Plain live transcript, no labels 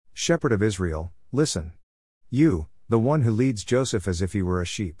Shepherd of Israel, listen. You, the one who leads Joseph as if he were a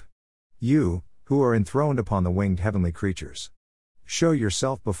sheep. You, who are enthroned upon the winged heavenly creatures. Show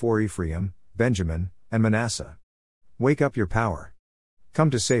yourself before Ephraim, Benjamin, and Manasseh. Wake up your power. Come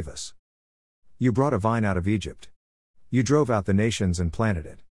to save us. You brought a vine out of Egypt. You drove out the nations and planted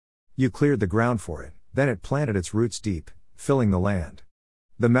it. You cleared the ground for it, then it planted its roots deep, filling the land.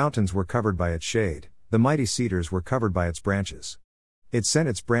 The mountains were covered by its shade, the mighty cedars were covered by its branches. It sent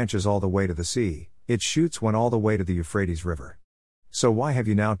its branches all the way to the sea, its shoots went all the way to the Euphrates River. So why have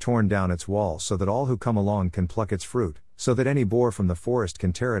you now torn down its walls so that all who come along can pluck its fruit, so that any boar from the forest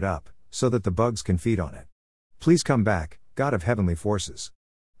can tear it up, so that the bugs can feed on it? Please come back, God of heavenly forces.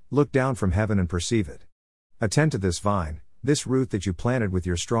 Look down from heaven and perceive it. Attend to this vine, this root that you planted with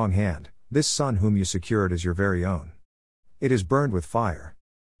your strong hand, this son whom you secured as your very own. It is burned with fire.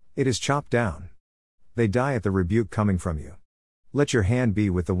 It is chopped down. They die at the rebuke coming from you. Let your hand be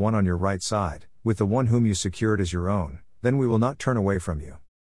with the one on your right side, with the one whom you secured as your own, then we will not turn away from you.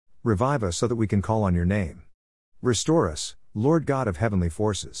 Revive us so that we can call on your name. Restore us, Lord God of heavenly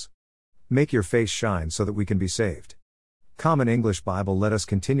forces. Make your face shine so that we can be saved. Common English Bible. Let us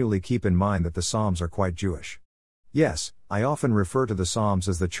continually keep in mind that the Psalms are quite Jewish. Yes, I often refer to the Psalms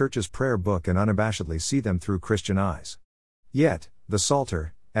as the Church's prayer book and unabashedly see them through Christian eyes. Yet, the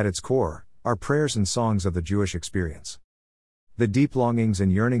Psalter, at its core, are prayers and songs of the Jewish experience. The deep longings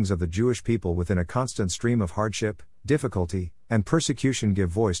and yearnings of the Jewish people within a constant stream of hardship, difficulty, and persecution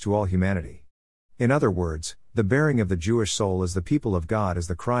give voice to all humanity. In other words, the bearing of the Jewish soul as the people of God is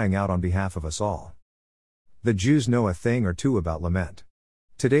the crying out on behalf of us all. The Jews know a thing or two about lament.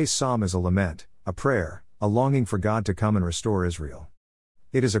 Today's psalm is a lament, a prayer, a longing for God to come and restore Israel.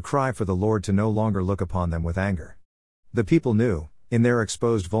 It is a cry for the Lord to no longer look upon them with anger. The people knew, in their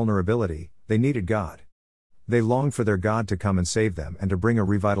exposed vulnerability, they needed God. They longed for their God to come and save them and to bring a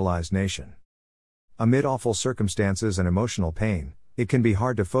revitalized nation. Amid awful circumstances and emotional pain, it can be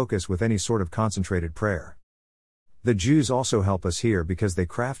hard to focus with any sort of concentrated prayer. The Jews also help us here because they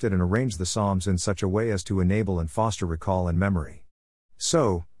crafted and arranged the Psalms in such a way as to enable and foster recall and memory.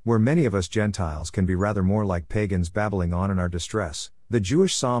 So, where many of us Gentiles can be rather more like pagans babbling on in our distress, the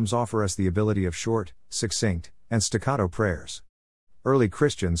Jewish Psalms offer us the ability of short, succinct, and staccato prayers. Early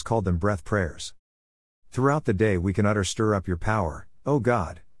Christians called them breath prayers. Throughout the day we can utter "Stir up your power, O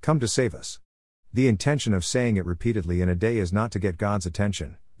God, come to save us." The intention of saying it repeatedly in a day is not to get God's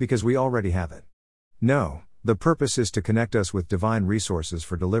attention, because we already have it. No, the purpose is to connect us with divine resources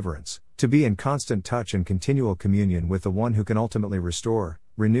for deliverance, to be in constant touch and continual communion with the one who can ultimately restore,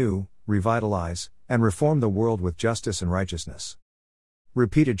 renew, revitalize, and reform the world with justice and righteousness.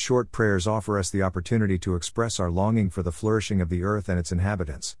 Repeated short prayers offer us the opportunity to express our longing for the flourishing of the earth and its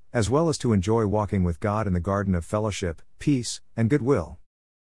inhabitants, as well as to enjoy walking with God in the garden of fellowship, peace, and goodwill.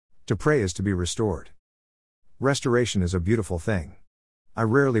 To pray is to be restored. Restoration is a beautiful thing. I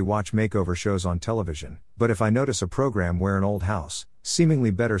rarely watch makeover shows on television, but if I notice a program where an old house,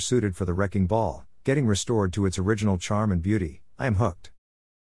 seemingly better suited for the wrecking ball, getting restored to its original charm and beauty, I am hooked.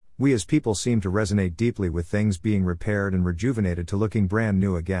 We as people seem to resonate deeply with things being repaired and rejuvenated to looking brand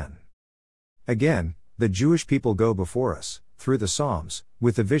new again. Again, the Jewish people go before us, through the Psalms,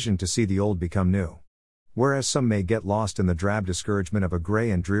 with the vision to see the old become new. Whereas some may get lost in the drab discouragement of a gray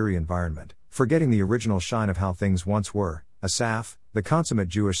and dreary environment, forgetting the original shine of how things once were, Asaph, the consummate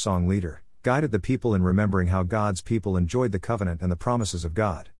Jewish song leader, guided the people in remembering how God's people enjoyed the covenant and the promises of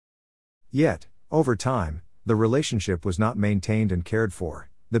God. Yet, over time, the relationship was not maintained and cared for.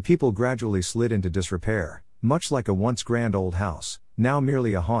 The people gradually slid into disrepair, much like a once grand old house, now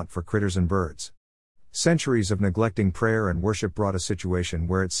merely a haunt for critters and birds. Centuries of neglecting prayer and worship brought a situation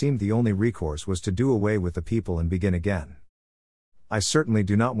where it seemed the only recourse was to do away with the people and begin again. I certainly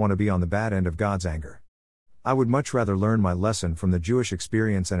do not want to be on the bad end of God's anger. I would much rather learn my lesson from the Jewish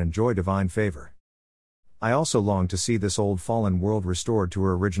experience and enjoy divine favor. I also long to see this old fallen world restored to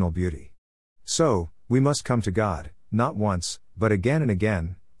her original beauty. So, we must come to God, not once, but again and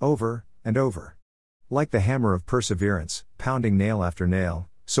again, over and over. Like the hammer of perseverance, pounding nail after nail,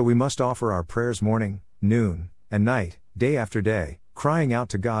 so we must offer our prayers morning, noon, and night, day after day, crying out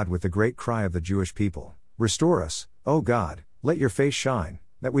to God with the great cry of the Jewish people, "Restore us, O God, let your face shine,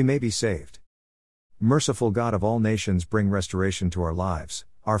 that we may be saved." Merciful God of all nations, bring restoration to our lives,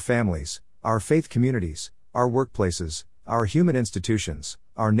 our families, our faith communities, our workplaces, our human institutions,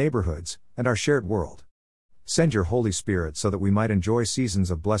 our neighborhoods, and our shared world. Send your Holy Spirit so that we might enjoy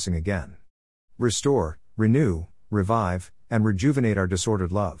seasons of blessing again. Restore, renew, revive, and rejuvenate our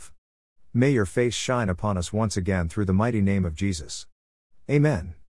disordered love. May your face shine upon us once again through the mighty name of Jesus. Amen.